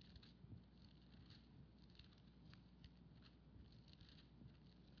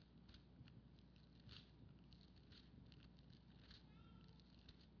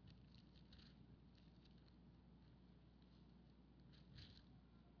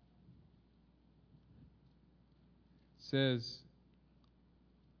 Says,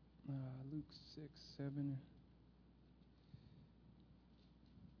 Luke Luke 6, 7.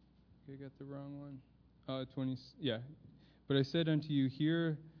 Okay, I got the wrong one. 20, yeah. But I said unto you,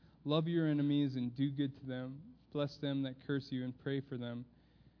 hear, love your enemies and do good to them. Bless them that curse you and pray for them.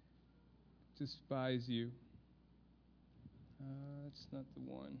 Despise you. That's not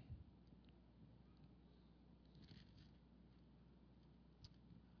the one.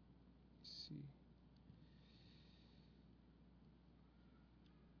 Let's see.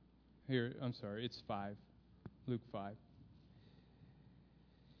 Here, I'm sorry, it's 5. Luke 5.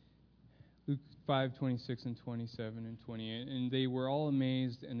 Luke 5, 26 and 27 and 28. And they were all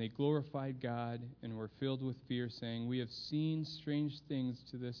amazed, and they glorified God, and were filled with fear, saying, we have seen strange things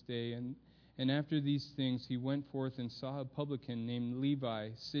to this day. And after these things he went forth and saw a publican named Levi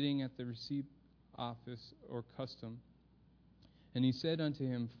sitting at the receipt office or custom. And he said unto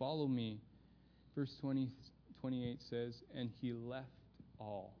him, follow me. Verse 28 says, and he left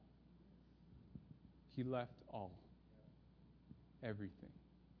all. He left all. Everything.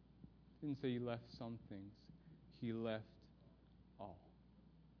 Didn't say he left some things. He left all.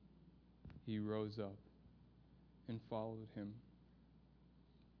 He rose up and followed him.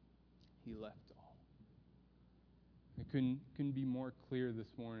 He left all. It couldn't be more clear this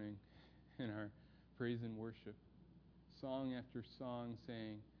morning in our praise and worship. Song after song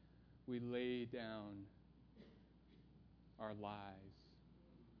saying, we lay down our lives.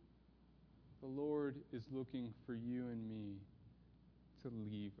 The Lord is looking for you and me to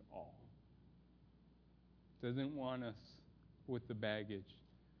leave all. Doesn't want us with the baggage,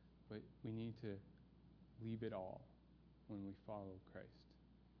 but we need to leave it all when we follow Christ.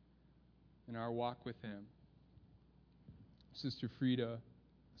 In our walk with Him, Sister Frida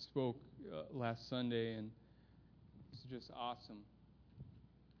spoke last Sunday, and it's just awesome.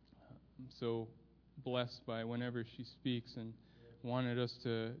 I'm so blessed by whenever she speaks, and wanted us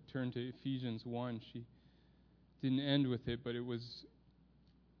to turn to Ephesians 1. She didn't end with it, but it was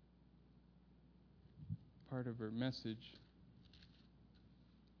part of her message.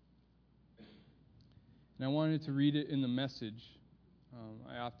 And I wanted to read it in the Message.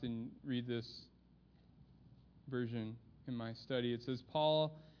 I often read this version in my study. It says,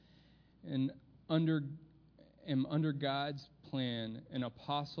 Paul, am under God's plan, an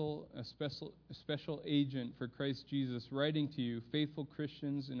apostle, a special agent for Christ Jesus, writing to you, faithful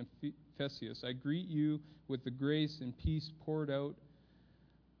Christians in Ephesus. I greet you with the grace and peace poured out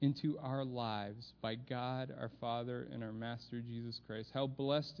into our lives by God our Father and our Master Jesus Christ. How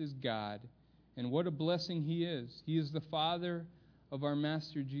blessed is God, and what a blessing He is. He is the Father of our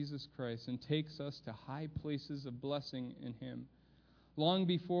Master Jesus Christ and takes us to high places of blessing in Him. Long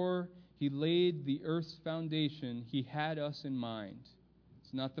before He laid the earth's foundation, He had us in mind.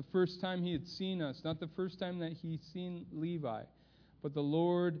 It's not the first time He had seen us, not the first time that He'd seen Levi, but the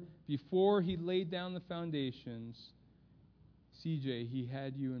Lord, before He laid down the foundations, CJ, He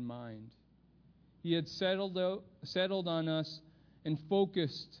had you in mind. He had settled on us and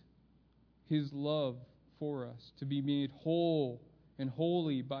focused His love for us to be made whole and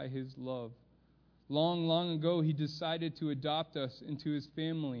holy by His love. Long, long ago, He decided to adopt us into His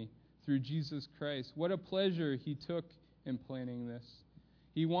family through Jesus Christ. What a pleasure He took in planning this.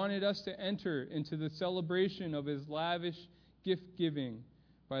 He wanted us to enter into the celebration of His lavish gift-giving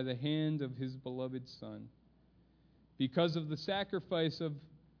by the hand of His beloved Son. Because of the sacrifice of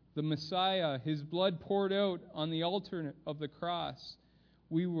the Messiah, His blood poured out on the altar of the cross,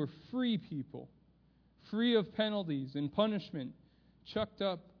 we were free people, free of penalties and punishment, chalked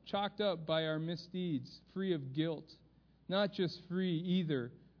up by our misdeeds, free of guilt. Not just free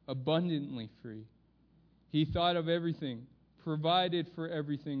either, abundantly free. He thought of everything, provided for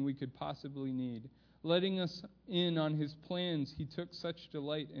everything we could possibly need, letting us in on His plans He took such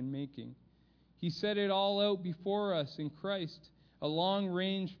delight in making. He set it all out before us in Christ, a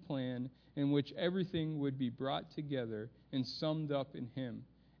long-range plan in which everything would be brought together and summed up in Him.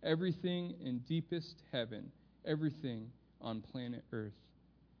 Everything in deepest heaven, everything on planet Earth.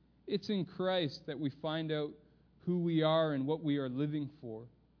 It's in Christ that we find out who we are and what we are living for.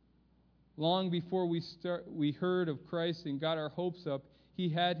 Long before we heard of Christ and got our hopes up, He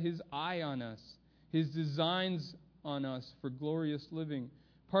had His eye on us, His designs on us for glorious living.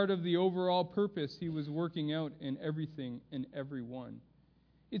 Part of the overall purpose He was working out in everything and everyone.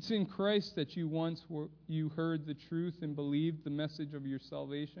 It's in Christ that you heard the truth and believed the message of your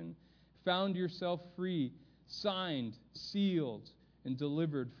salvation, found yourself free, signed, sealed, and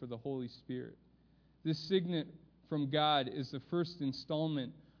delivered for the Holy Spirit. This signet from God is the first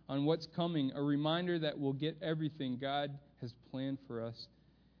installment on what's coming, a reminder that we'll get everything God has planned for us,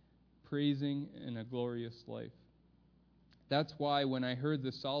 praising in a glorious life. That's why when I heard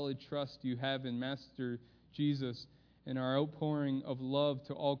the solid trust you have in Master Jesus and our outpouring of love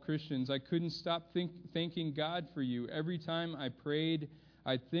to all Christians, I couldn't stop thanking God for you. Every time I prayed,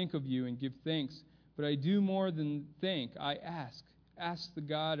 I'd think of you and give thanks. But I do more than thank. I ask. Ask the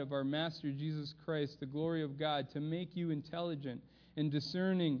God of our Master Jesus Christ, the glory of God, to make you intelligent and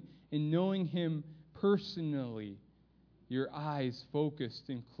discerning in knowing Him personally, your eyes focused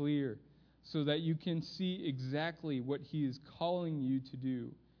and clear, so that you can see exactly what He is calling you to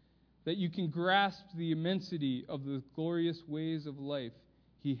do, that you can grasp the immensity of the glorious ways of life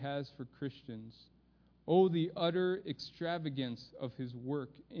He has for Christians. Oh, the utter extravagance of His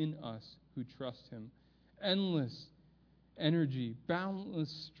work in us who trust Him. Endless energy,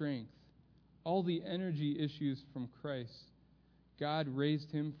 boundless strength, all the energy issues from Christ. God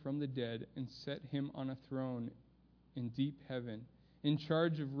raised Him from the dead and set Him on a throne in deep heaven, in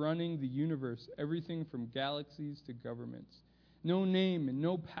charge of running the universe, everything from galaxies to governments. No name and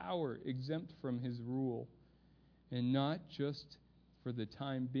no power exempt from His rule, and not just for the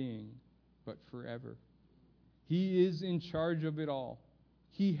time being, but forever. He is in charge of it all.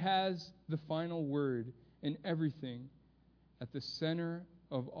 He has the final word in everything. At the center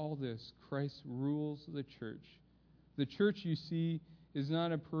of all this, Christ rules the church. The church, you see, is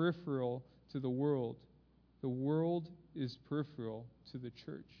not a peripheral to the world. The world is peripheral to the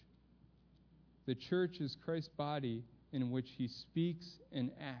church. The church is Christ's body in which He speaks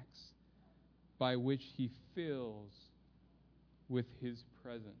and acts, by which He fills with His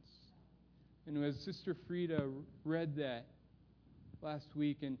presence. And as Sister Frida read that last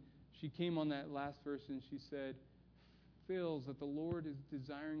week, and she came on that last verse and she said, fills, that the Lord is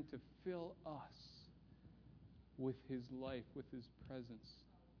desiring to fill us with His life, with His presence.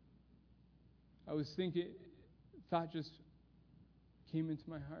 I was thinking, thought just came into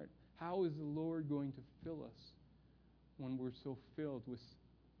my heart. How is the Lord going to fill us when we're so filled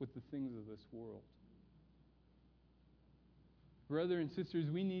with the things of this world? Brothers and sisters,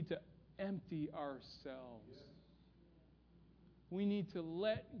 we need to empty ourselves. Yes. We need to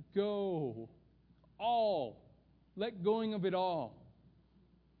let go all. Let going of it all.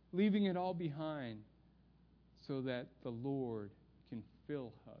 Leaving it all behind so that the Lord can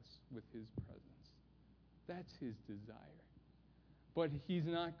fill us with His presence. That's His desire. But He's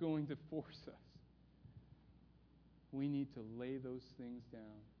not going to force us. We need to lay those things down,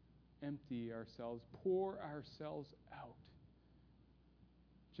 empty ourselves, pour ourselves out,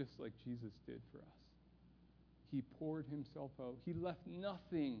 just like Jesus did for us. He poured Himself out. He left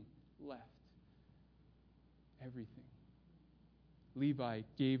nothing left. Everything. Levi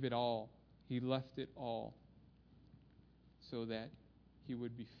gave it all. He left it all so that he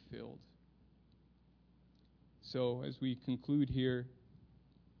would be filled. So, as we conclude here,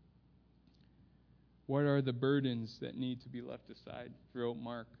 what are the burdens that need to be left aside throughout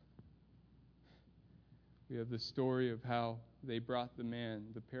Mark? We have the story of how they brought the man,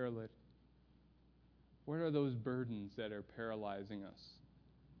 the paralytic. What are those burdens that are paralyzing us?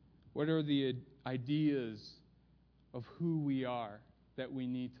 What are the ideas of who we are that we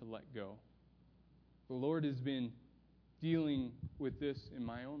need to let go? The Lord has been dealing with this in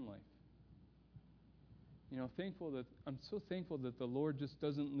my own life. I'm so thankful that the Lord just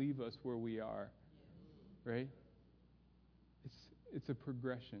doesn't leave us where we are. Right? It's a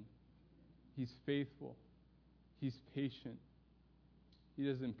progression. He's faithful. He's patient. He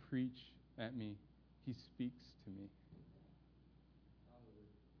doesn't preach at me. He speaks to me.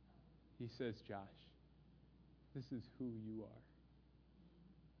 He says, Josh, this is who you are.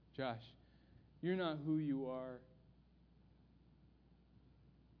 Josh, you're not who you are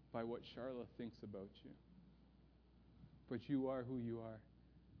by what Charlotte thinks about you. But you are who you are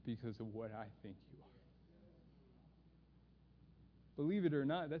because of what I think you are. Believe it or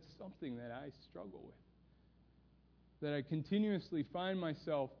not, that's something that I struggle with. That I continuously find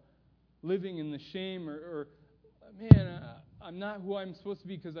myself living in the shame or I'm not who I'm supposed to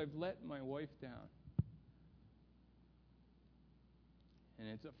be because I've let my wife down. And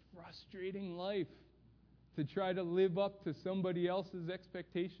it's a frustrating life to try to live up to somebody else's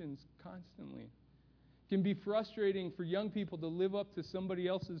expectations constantly. It can be frustrating for young people to live up to somebody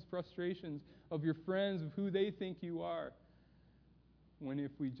else's frustrations of your friends, of who they think you are. When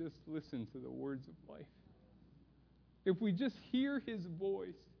if we just listen to the words of life, if we just hear His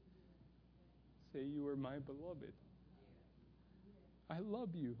voice, say, you are my beloved. I love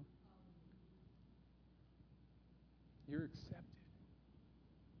you. You're accepted.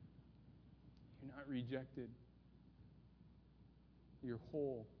 You're not rejected. You're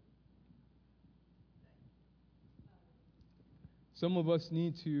whole. Some of us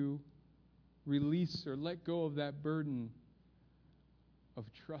need to release or let go of that burden of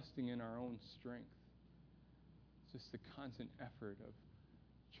trusting in our own strength. It's just the constant effort of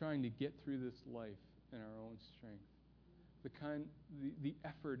trying to get through this life in our own strength. The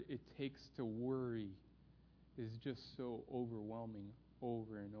effort it takes to worry is just so overwhelming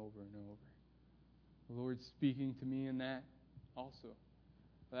over and over and over. The Lord's speaking to me in that also.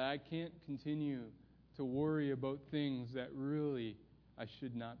 That I can't continue to worry about things that really I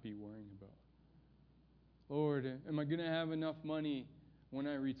should not be worrying about. Lord, am I going to have enough money when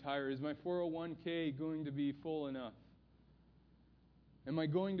I retire? Is my 401k going to be full enough? Am I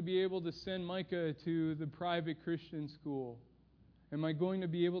going to be able to send Micah to the private Christian school? Am I going to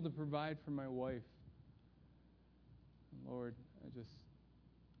be able to provide for my wife? And Lord,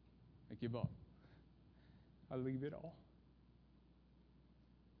 I give up. I leave it all.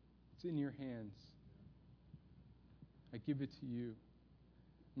 It's in your hands. I give it to you.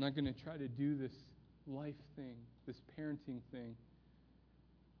 I'm not going to try to do this life thing, this parenting thing,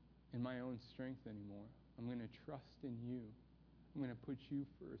 in my own strength anymore. I'm going to trust in you. I'm going to put you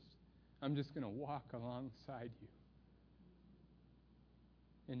first. I'm just going to walk alongside you.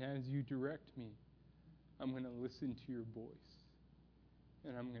 And as you direct me, I'm going to listen to your voice.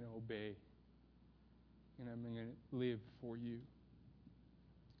 And I'm going to obey. And I'm going to live for you.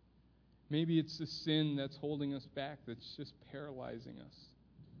 Maybe it's the sin that's holding us back, that's just paralyzing us,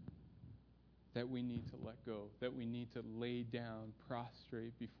 that we need to let go, that we need to lay down,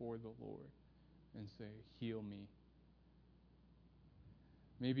 prostrate before the Lord and say, heal me.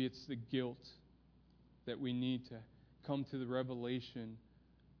 Maybe it's the guilt that we need to come to the revelation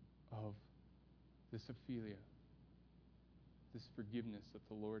of this aphelia, this forgiveness that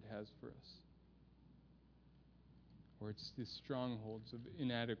the Lord has for us. Or it's the strongholds of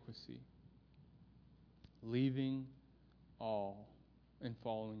inadequacy, leaving all and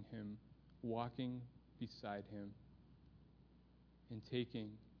following Him, walking beside Him, and taking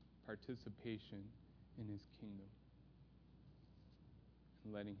participation in His kingdom,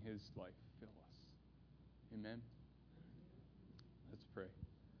 and letting His life fill us. Amen? Let's pray.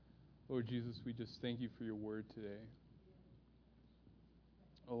 Lord Jesus, we just thank you for your word today.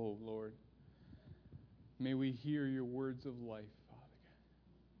 Oh, Lord, may we hear your words of life, Father God.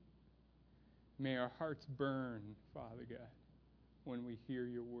 May our hearts burn, Father God, when we hear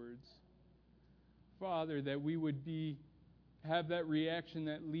your words. Father, that we would have that reaction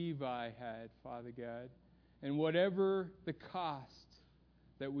that Levi had, Father God, and whatever the cost,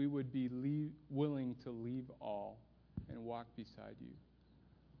 that we would be willing to leave all and walk beside you.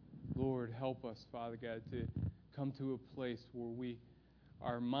 Lord, help us, Father God, to come to a place where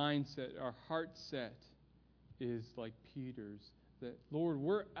our mindset, our heart set is like Peter's. That, Lord,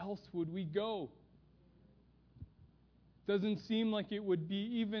 where else would we go? Doesn't seem like it would be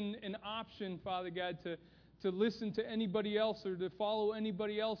even an option, Father God, to listen to anybody else or to follow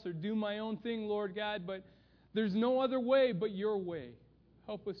anybody else or do my own thing, Lord God, but there's no other way but your way.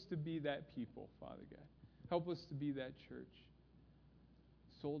 Help us to be that people, Father God. Help us to be that church.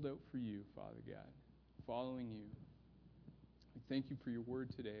 Sold out for you, Father God, following you. We thank you for your word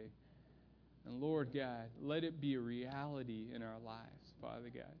today. And Lord God, let it be a reality in our lives,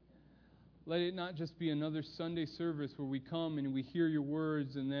 Father God. Let it not just be another Sunday service where we come and we hear your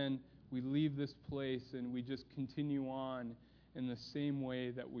words and then we leave this place and we just continue on in the same way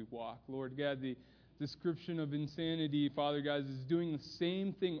that we walk. Lord God, the description of insanity, Father God, is doing the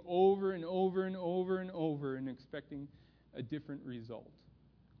same thing over and over and over and over and expecting a different result.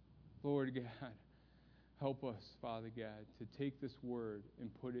 Lord God, help us, Father God, to take this word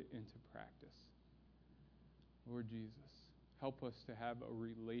and put it into practice. Lord Jesus, help us to have a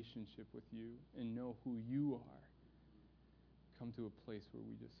relationship with you and know who you are. Come to a place where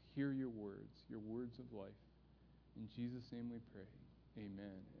we just hear your words of life. In Jesus' name we pray.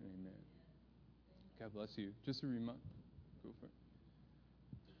 Amen and amen. God bless you. Just a reminder. Go for it.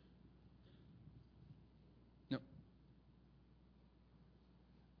 No.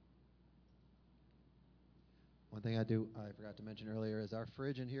 One thing I forgot to mention earlier is our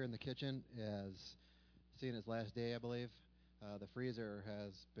fridge in here in the kitchen is seeing its last day, I believe. The freezer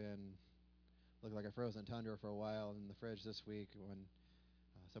has been looking like a frozen tundra for a while. In the fridge this week, when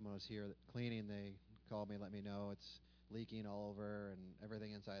someone was here cleaning, they called me and let me know it's leaking all over and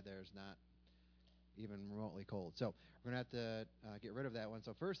everything inside there is not even remotely cold. So we're going to have to get rid of that one.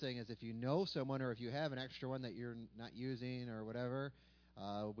 So first thing is, if you know someone or if you have an extra one that you're not using or whatever,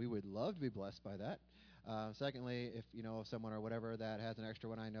 we would love to be blessed by that. Secondly, if you know someone or whatever that has an extra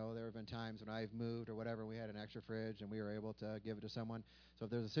one, I know there have been times when I've moved or whatever, we had an extra fridge and we were able to give it to someone. So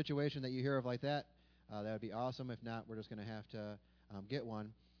if there's a situation that you hear of like that, that would be awesome. If not, we're just going to have to get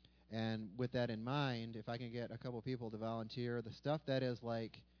one. And with that in mind, if I can get a couple people to volunteer, the stuff that is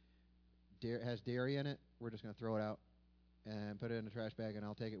like has dairy in it, we're just going to throw it out and put it in a trash bag, and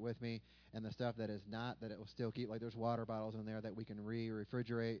I'll take it with me. And the stuff that is not, that it will still keep, like there's water bottles in there that we can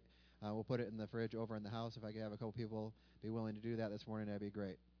refrigerate. We'll put it in the fridge over in the house. If I could have a couple people be willing to do that this morning, that'd be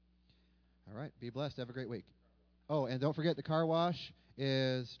great. All right. Be blessed. Have a great week. Oh, and don't forget the car wash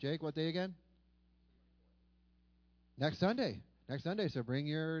is, Jake, what day again? Next Sunday. Next Sunday. So bring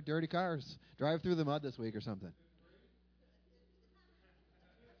your dirty cars. Drive through the mud this week or something.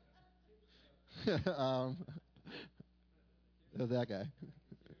 There's that guy.